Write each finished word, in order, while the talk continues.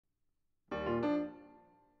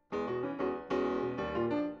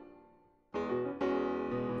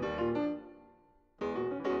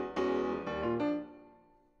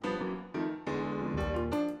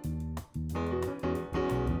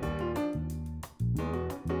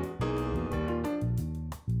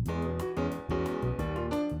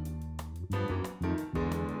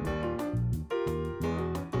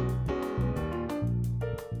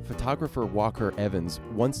Photographer Walker Evans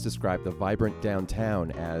once described the vibrant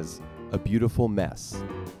downtown as a beautiful mess.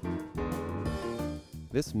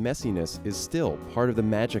 This messiness is still part of the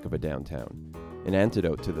magic of a downtown, an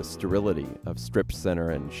antidote to the sterility of strip center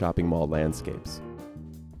and shopping mall landscapes.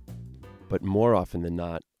 But more often than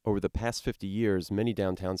not, over the past 50 years, many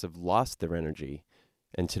downtowns have lost their energy,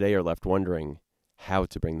 and today are left wondering how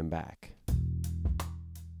to bring them back.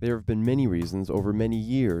 There have been many reasons over many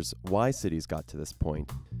years why cities got to this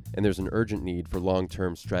point, and there's an urgent need for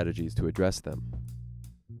long-term strategies to address them.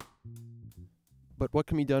 But what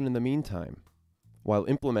can be done in the meantime? While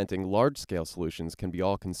implementing large-scale solutions can be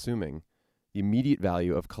all-consuming, the immediate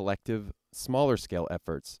value of collective, smaller-scale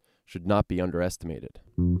efforts should not be underestimated.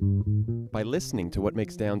 By listening to what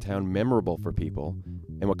makes downtown memorable for people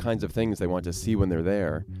and what kinds of things they want to see when they're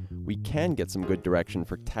there, we can get some good direction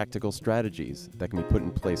for tactical strategies that can be put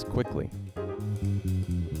in place quickly.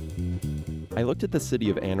 I looked at the city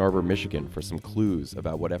of Ann Arbor, Michigan for some clues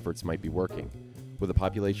about what efforts might be working. With a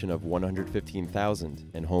population of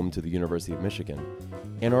 115,000 and home to the University of Michigan,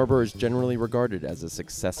 Ann Arbor is generally regarded as a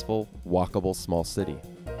successful, walkable small city.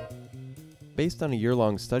 Based on a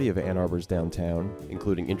year-long study of Ann Arbor's downtown,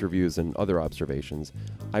 including interviews and other observations,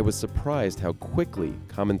 I was surprised how quickly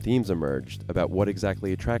common themes emerged about what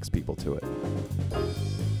exactly attracts people to it.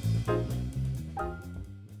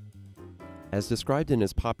 As described in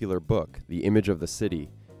his popular book, The Image of the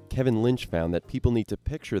City, Kevin Lynch found that people need to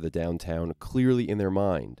picture the downtown clearly in their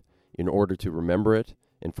mind in order to remember it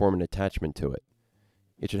and form an attachment to it.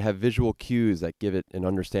 It should have visual cues that give it an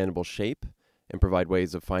understandable shape and provide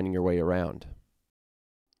ways of finding your way around.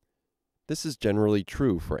 This is generally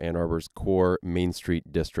true for Ann Arbor's core Main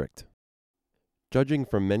Street district. Judging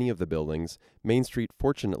from many of the buildings, Main Street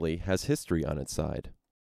fortunately has history on its side.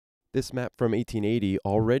 This map from 1880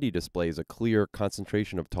 already displays a clear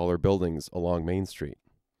concentration of taller buildings along Main Street.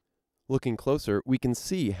 Looking closer, we can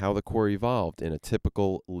see how the core evolved in a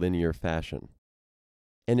typical linear fashion.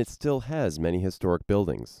 And it still has many historic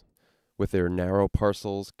buildings. With their narrow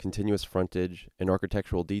parcels, continuous frontage, and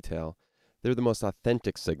architectural detail, they're the most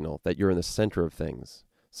authentic signal that you're in the center of things,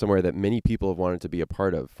 somewhere that many people have wanted to be a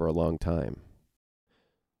part of for a long time.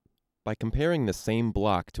 By comparing the same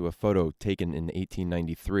block to a photo taken in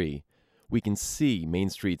 1893, we can see Main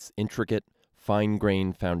Street's intricate,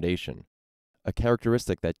 fine-grained foundation, a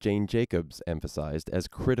characteristic that Jane Jacobs emphasized as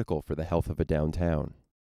critical for the health of a downtown.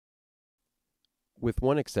 With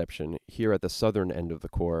one exception, here at the southern end of the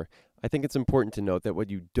core, I think it's important to note that what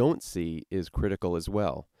you don't see is critical as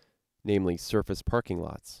well, namely surface parking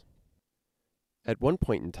lots. At one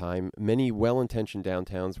point in time, many well-intentioned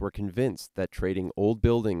downtowns were convinced that trading old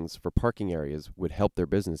buildings for parking areas would help their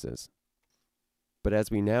businesses. But as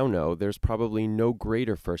we now know, there's probably no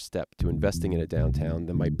greater first step to investing in a downtown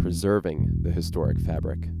than by preserving the historic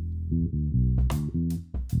fabric.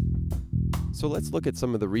 So let's look at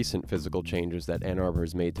some of the recent physical changes that Ann Arbor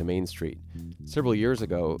has made to Main Street. Several years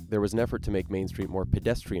ago, there was an effort to make Main Street more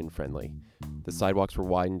pedestrian-friendly. The sidewalks were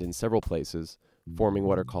widened in several places, forming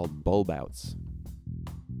what are called bulb outs.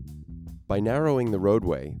 By narrowing the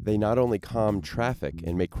roadway, they not only calm traffic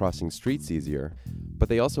and make crossing streets easier, but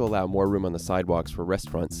they also allow more room on the sidewalks for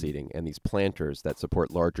restaurant seating and these planters that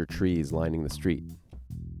support larger trees lining the street.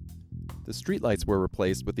 The streetlights were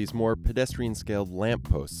replaced with these more pedestrian-scaled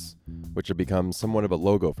lampposts, which have become somewhat of a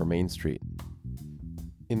logo for Main Street.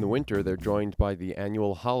 In the winter, they're joined by the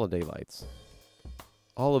annual holiday lights.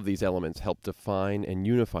 All of these elements help define and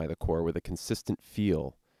unify the core with a consistent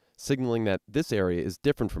feel, signaling that this area is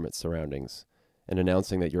different from its surroundings, and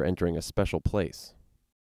announcing that you're entering a special place.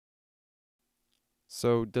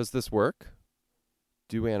 So, does this work?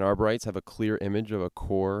 Do Ann Arborites have a clear image of a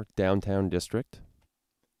core downtown district?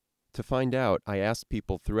 To find out, I asked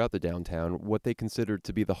people throughout the downtown what they considered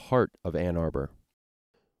to be the heart of Ann Arbor.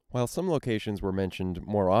 While some locations were mentioned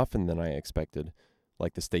more often than I expected,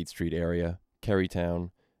 like the State Street area,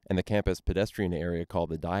 Carytown, and the campus pedestrian area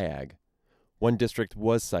called the Diag, one district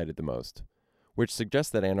was cited the most, which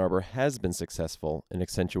suggests that Ann Arbor has been successful in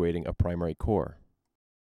accentuating a primary core.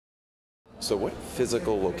 So what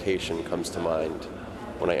physical location comes to mind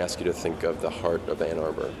when I ask you to think of the heart of Ann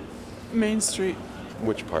Arbor? Main Street.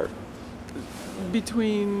 Which part?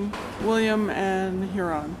 Between William and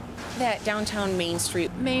Huron. That downtown Main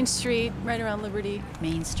Street. Main Street, right around Liberty.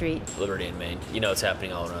 Main Street. Liberty and Main. You know it's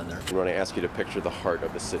happening all around there. And when I ask you to picture the heart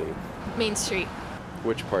of the city? Main Street.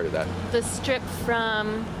 Which part of that? The strip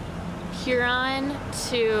from Huron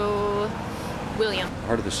to William.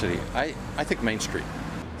 Heart of the city. I think Main Street.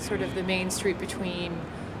 Sort of the main street between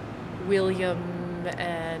William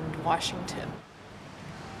and Washington.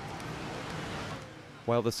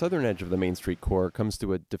 While the southern edge of the Main Street core comes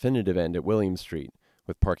to a definitive end at William Street,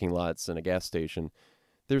 with parking lots and a gas station,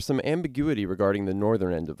 there's some ambiguity regarding the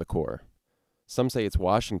northern end of the core. Some say it's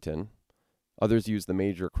Washington. Others use the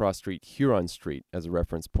major cross-street Huron Street as a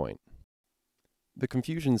reference point. The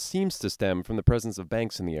confusion seems to stem from the presence of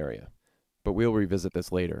banks in the area, but we'll revisit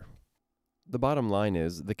this later. The bottom line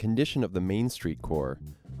is, the condition of the Main Street core,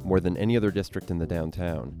 more than any other district in the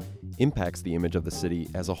downtown, impacts the image of the city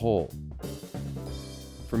as a whole.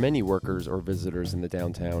 For many workers or visitors in the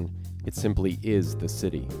downtown, it simply is the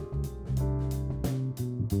city.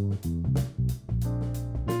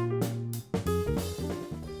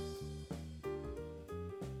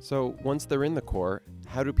 So, once they're in the core,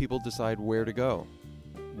 how do people decide where to go?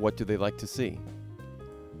 What do they like to see?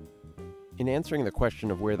 In answering the question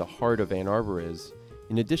of where the heart of Ann Arbor is,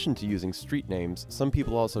 in addition to using street names, some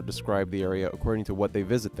people also describe the area according to what they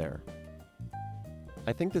visit there.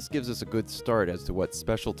 I think this gives us a good start as to what's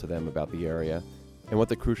special to them about the area and what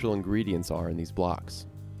the crucial ingredients are in these blocks.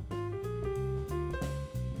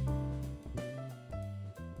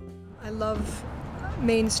 I love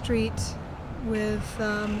Main Street with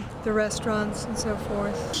the restaurants and so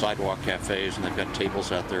forth. Sidewalk cafes, and they've got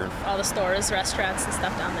tables out there. All the stores, restaurants, and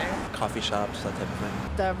stuff down there. Coffee shops, that type of thing.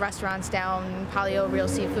 The restaurants down Palio, Real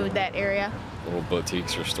Seafood, that area. Little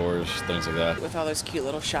boutiques or stores, things like that. With all those cute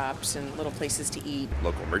little shops and little places to eat.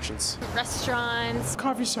 Local merchants. Restaurants.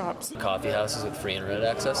 Coffee shops. Coffee houses with free internet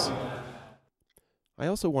access. I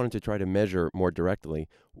also wanted to try to measure more directly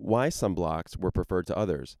why some blocks were preferred to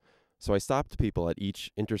others. So I stopped people at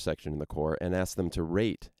each intersection in the core and asked them to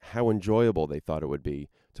rate how enjoyable they thought it would be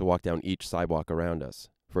to walk down each sidewalk around us,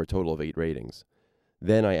 for a total of 8 ratings.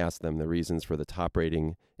 Then I asked them the reasons for the top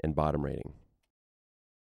rating and bottom rating.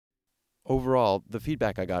 Overall, the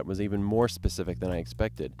feedback I got was even more specific than I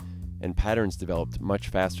expected, and patterns developed much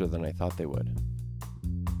faster than I thought they would.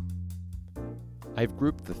 I've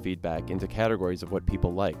grouped the feedback into categories of what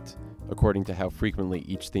people liked, according to how frequently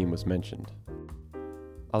each theme was mentioned.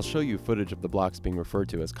 I'll show you footage of the blocks being referred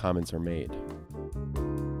to as comments are made.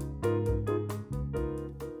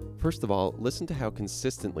 First of all, listen to how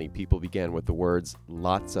consistently people began with the words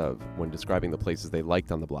lots of when describing the places they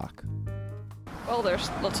liked on the block. Well, there's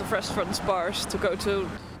lots of restaurants, bars to go to. You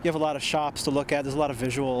have a lot of shops to look at. There's a lot of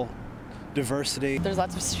visual diversity. There's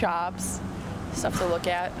lots of shops, stuff to look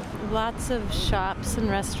at. Lots of shops and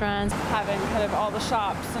restaurants. Having kind of all the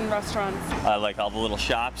shops and restaurants. I like all the little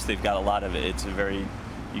shops. They've got a lot of it.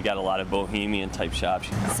 You got a lot of bohemian type shops.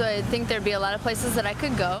 So I think there'd be a lot of places that I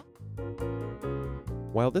could go.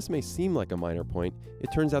 While this may seem like a minor point,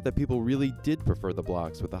 it turns out that people really did prefer the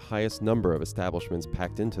blocks with the highest number of establishments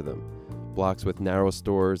packed into them, blocks with narrow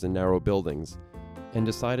stores and narrow buildings, and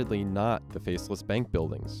decidedly not the faceless bank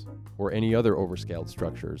buildings, or any other overscaled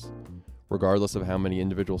structures, regardless of how many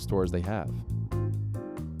individual stores they have.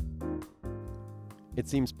 It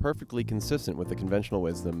seems perfectly consistent with the conventional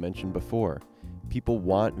wisdom mentioned before. People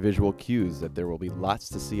want visual cues that there will be lots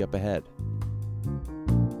to see up ahead.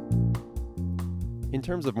 In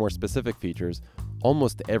terms of more specific features,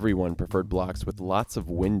 almost everyone preferred blocks with lots of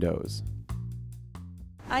windows.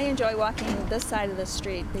 I enjoy walking this side of the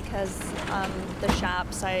street because the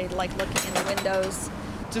shops, I like looking in the windows.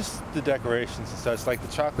 Just the decorations and such, like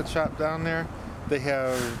the chocolate shop down there.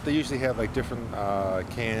 They usually have like different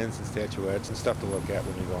cans and statuettes and stuff to look at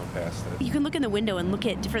when you're going past it. You can look in the window and look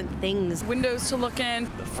at different things. Windows to look in.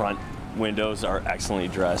 The front windows are excellently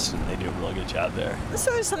dressed and they do a really good job there.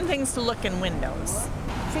 So there's some things to look in windows.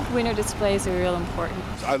 I think window displays are real important.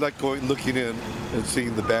 I like looking in and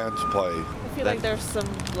seeing the bands play. I feel like there's some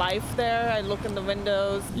life there. I look in the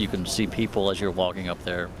windows. You can see people as you're walking up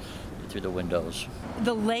there through the windows.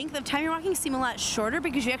 The length of time you're walking seem a lot shorter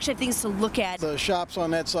because you actually have things to look at. The shops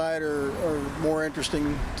on that side are more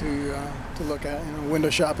interesting to look at, window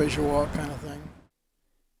shop as you walk kind of thing.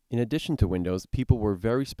 In addition to windows, people were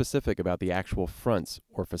very specific about the actual fronts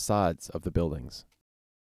or facades of the buildings.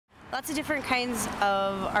 Lots of different kinds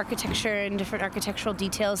of architecture and different architectural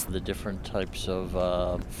details. The different types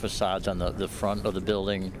of facades on the front of the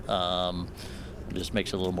building just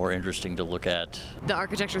makes it a little more interesting to look at. The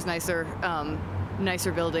architecture's nicer,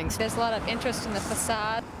 nicer buildings. There's a lot of interest in the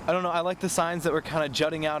facade. I don't know, I like the signs that were kind of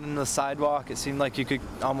jutting out into the sidewalk. It seemed like you could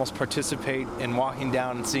almost participate in walking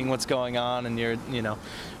down and seeing what's going on, and you're,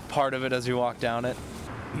 part of it as you walk down it.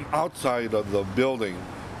 Outside of the building,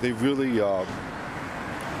 they really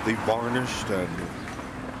they varnished and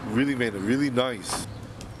really made it really nice.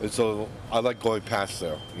 And so I like going past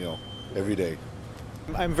there, every day.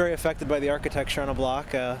 I'm very affected by the architecture on a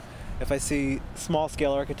block. If I see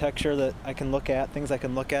small-scale architecture that I can look at, things I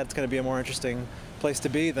can look at, it's going to be a more interesting place to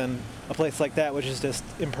be than a place like that, which is just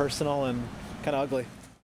impersonal and kind of ugly.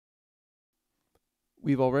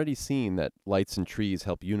 We've already seen that lights and trees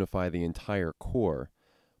help unify the entire core,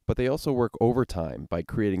 but they also work overtime by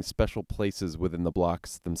creating special places within the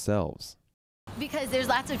blocks themselves. Because there's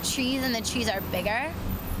lots of trees and the trees are bigger,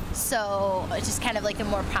 so it's just kind of like the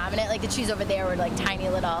more prominent, like the trees over there were like tiny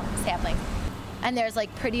little saplings. And there's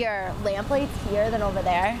like prettier lamp lights here than over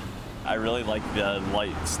there. I really like the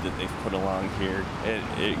lights that they've put along here.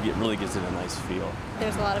 It really gives it a nice feel.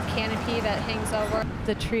 There's a lot of canopy that hangs over.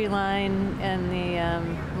 The tree line and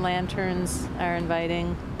the lanterns are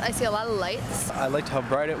inviting. I see a lot of lights. I liked how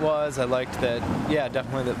bright it was. I liked that, yeah,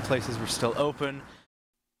 definitely that places were still open.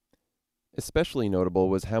 Especially notable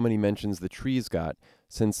was how many mentions the trees got,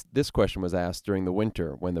 since this question was asked during the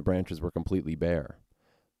winter when the branches were completely bare.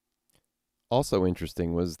 Also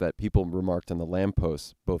interesting was that people remarked on the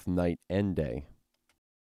lampposts both night and day.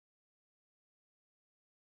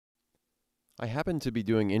 I happened to be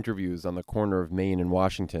doing interviews on the corner of Main and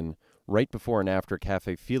Washington right before and after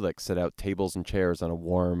Cafe Felix set out tables and chairs on a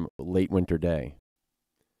warm, late winter day.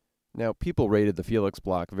 Now, people rated the Felix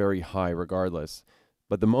block very high regardless,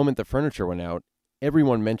 but the moment the furniture went out,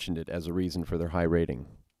 everyone mentioned it as a reason for their high rating.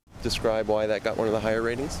 Describe why that got one of the higher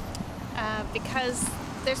ratings? Because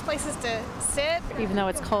there's places to sit. Even though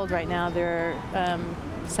it's cold right now, there are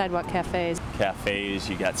sidewalk cafes. Cafes,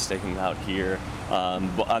 you got sticking out here.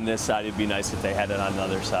 But on this side, it'd be nice if they had it on the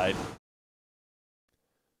other side.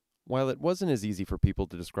 While it wasn't as easy for people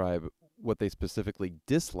to describe what they specifically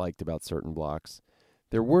disliked about certain blocks,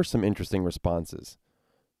 there were some interesting responses.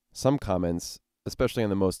 Some comments, especially on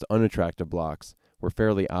the most unattractive blocks, were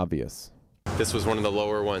fairly obvious. This was one of the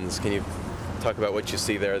lower ones. Can you talk about what you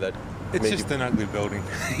see there that It's just an ugly building.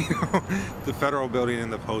 The federal building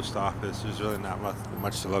and the post office, there's really not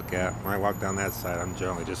much to look at. When I walk down that side, I'm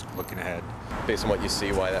generally just looking ahead. Based on what you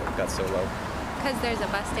see, why that got so low? Because there's a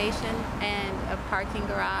bus station and a parking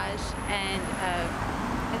garage and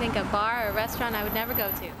I think a bar or a restaurant I would never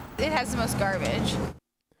go to. It has the most garbage.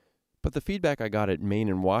 But the feedback I got at Main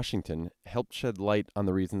and Washington helped shed light on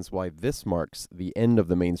the reasons why this marks the end of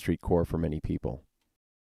the Main Street core for many people.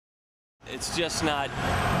 It's just not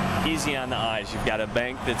easy on the eyes. You've got a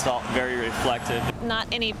bank that's all very reflective. Not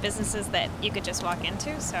any businesses that you could just walk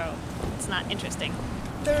into, so it's not interesting.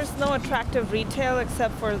 There's no attractive retail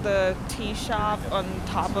except for the tea shop on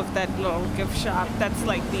top of that little gift shop. That's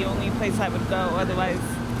like the only place I would go. Otherwise,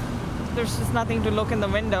 there's just nothing to look in the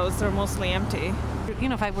windows. They're mostly empty. You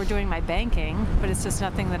know, if I were doing my banking, but it's just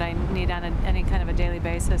nothing that I need on any kind of a daily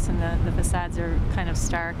basis, and the facades are kind of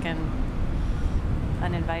stark and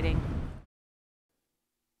uninviting.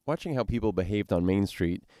 Watching how people behaved on Main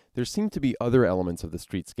Street, there seemed to be other elements of the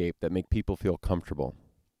streetscape that make people feel comfortable.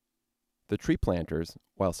 The tree planters,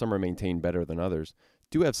 while some are maintained better than others,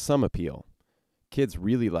 do have some appeal. Kids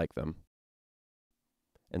really like them.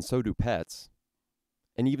 And so do pets.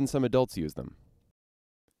 And even some adults use them.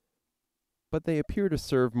 But they appear to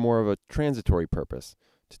serve more of a transitory purpose,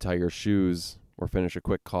 to tie your shoes or finish a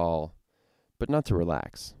quick call, but not to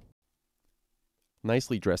relax.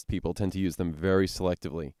 Nicely dressed people tend to use them very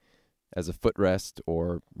selectively, as a footrest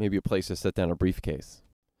or maybe a place to set down a briefcase.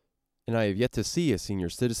 And I have yet to see a senior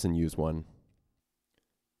citizen use one.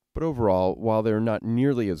 But overall, while they're not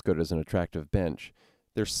nearly as good as an attractive bench,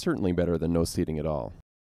 they're certainly better than no seating at all.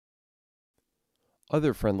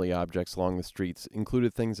 Other friendly objects along the streets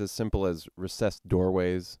included things as simple as recessed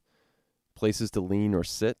doorways, places to lean or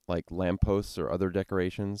sit like lampposts or other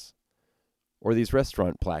decorations, or these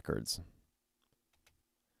restaurant placards.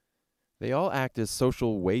 They all act as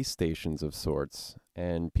social way stations of sorts,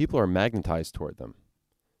 and people are magnetized toward them.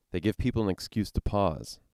 They give people an excuse to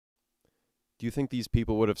pause. Do you think these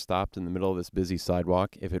people would have stopped in the middle of this busy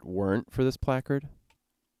sidewalk if it weren't for this placard?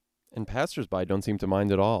 And passersby don't seem to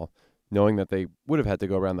mind at all, knowing that they would have had to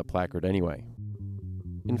go around the placard anyway.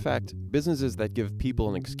 In fact, businesses that give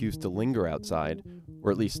people an excuse to linger outside,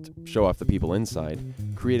 or at least show off the people inside,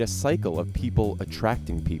 create a cycle of people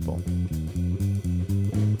attracting people.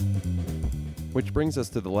 Which brings us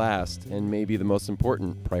to the last, and maybe the most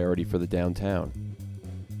important, priority for the downtown.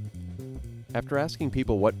 After asking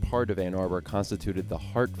people what part of Ann Arbor constituted the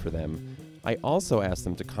heart for them, I also asked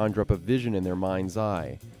them to conjure up a vision in their mind's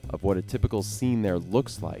eye of what a typical scene there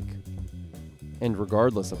looks like. And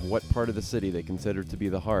regardless of what part of the city they considered to be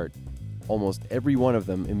the heart, almost every one of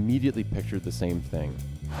them immediately pictured the same thing.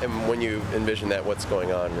 And when you envision that, what's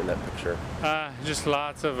going on in that picture? Just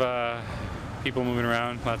lots of people moving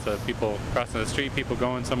around, lots of people crossing the street, people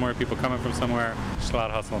going somewhere, people coming from somewhere, just a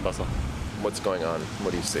lot of hustle and bustle. What's going on?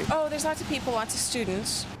 What do you see? Oh, there's lots of people, lots of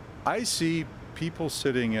students. I see people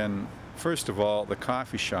sitting in, first of all, the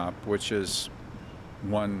coffee shop, which is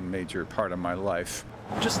one major part of my life.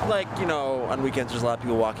 Just like, on weekends there's a lot of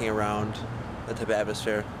people walking around, that type of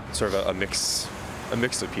atmosphere. Sort of a mix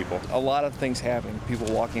of people. A lot of things happening,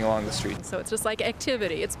 people walking along the street. So it's just like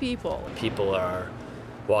activity, it's people. People are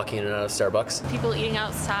walking in and out of Starbucks. People eating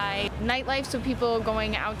outside. Nightlife, so people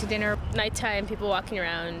going out to dinner. Nighttime, people walking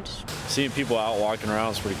around. Seeing people out walking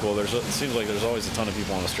around is pretty cool. It seems like there's always a ton of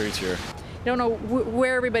people on the streets here. I don't know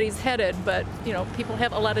where everybody's headed, but people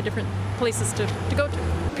have a lot of different places to go to.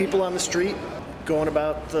 People on the street going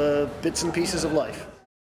about the bits and pieces of life.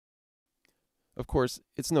 Of course,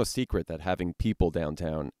 it's no secret that having people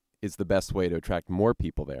downtown is the best way to attract more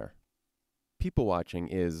people there. People watching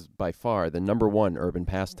is, by far, the #1 urban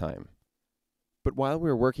pastime. But while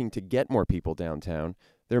we're working to get more people downtown,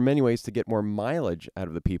 there are many ways to get more mileage out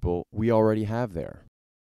of the people we already have there.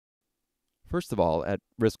 First of all, at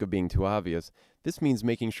risk of being too obvious, this means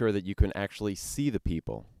making sure that you can actually see the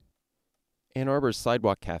people. Ann Arbor's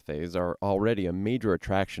sidewalk cafes are already a major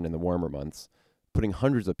attraction in the warmer months, putting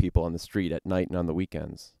hundreds of people on the street at night and on the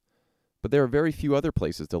weekends. But there are very few other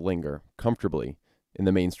places to linger comfortably in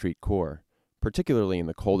the Main Street core, particularly in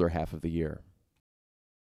the colder half of the year.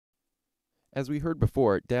 As we heard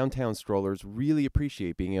before, downtown strollers really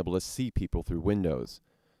appreciate being able to see people through windows.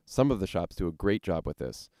 Some of the shops do a great job with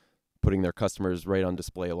this, putting their customers right on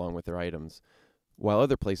display along with their items, while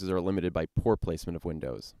other places are limited by poor placement of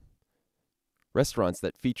windows. Restaurants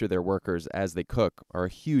that feature their workers as they cook are a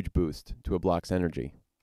huge boost to a block's energy.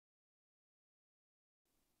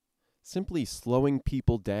 Simply slowing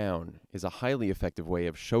people down is a highly effective way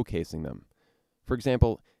of showcasing them. For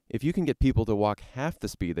example, if you can get people to walk half the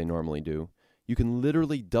speed they normally do, you can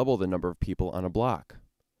literally double the number of people on a block.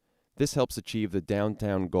 This helps achieve the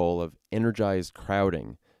downtown goal of energized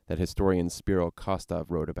crowding that historian Spiro Kostov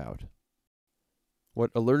wrote about.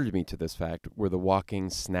 What alerted me to this fact were the walking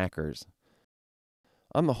snackers.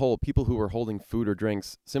 On the whole, people who were holding food or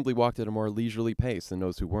drinks simply walked at a more leisurely pace than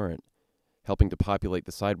those who weren't, helping to populate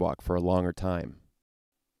the sidewalk for a longer time.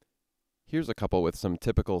 Here's a couple with some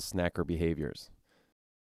typical snacker behaviors.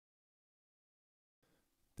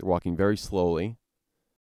 They're walking very slowly,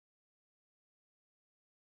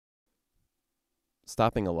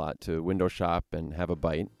 stopping a lot to window shop and have a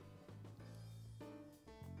bite,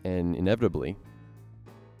 and inevitably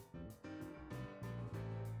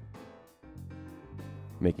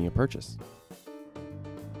making a purchase.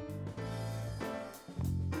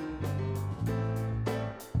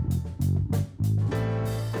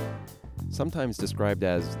 Sometimes described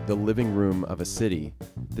as the living room of a city,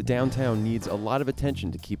 the downtown needs a lot of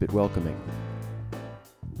attention to keep it welcoming.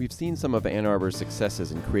 We've seen some of Ann Arbor's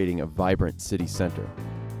successes in creating a vibrant city center.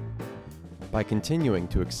 By continuing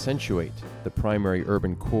to accentuate the primary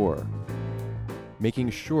urban core, making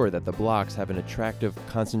sure that the blocks have an attractive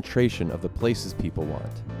concentration of the places people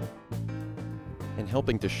want, and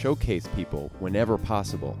helping to showcase people whenever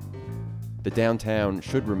possible, the downtown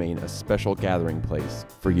should remain a special gathering place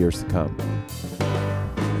for years to come.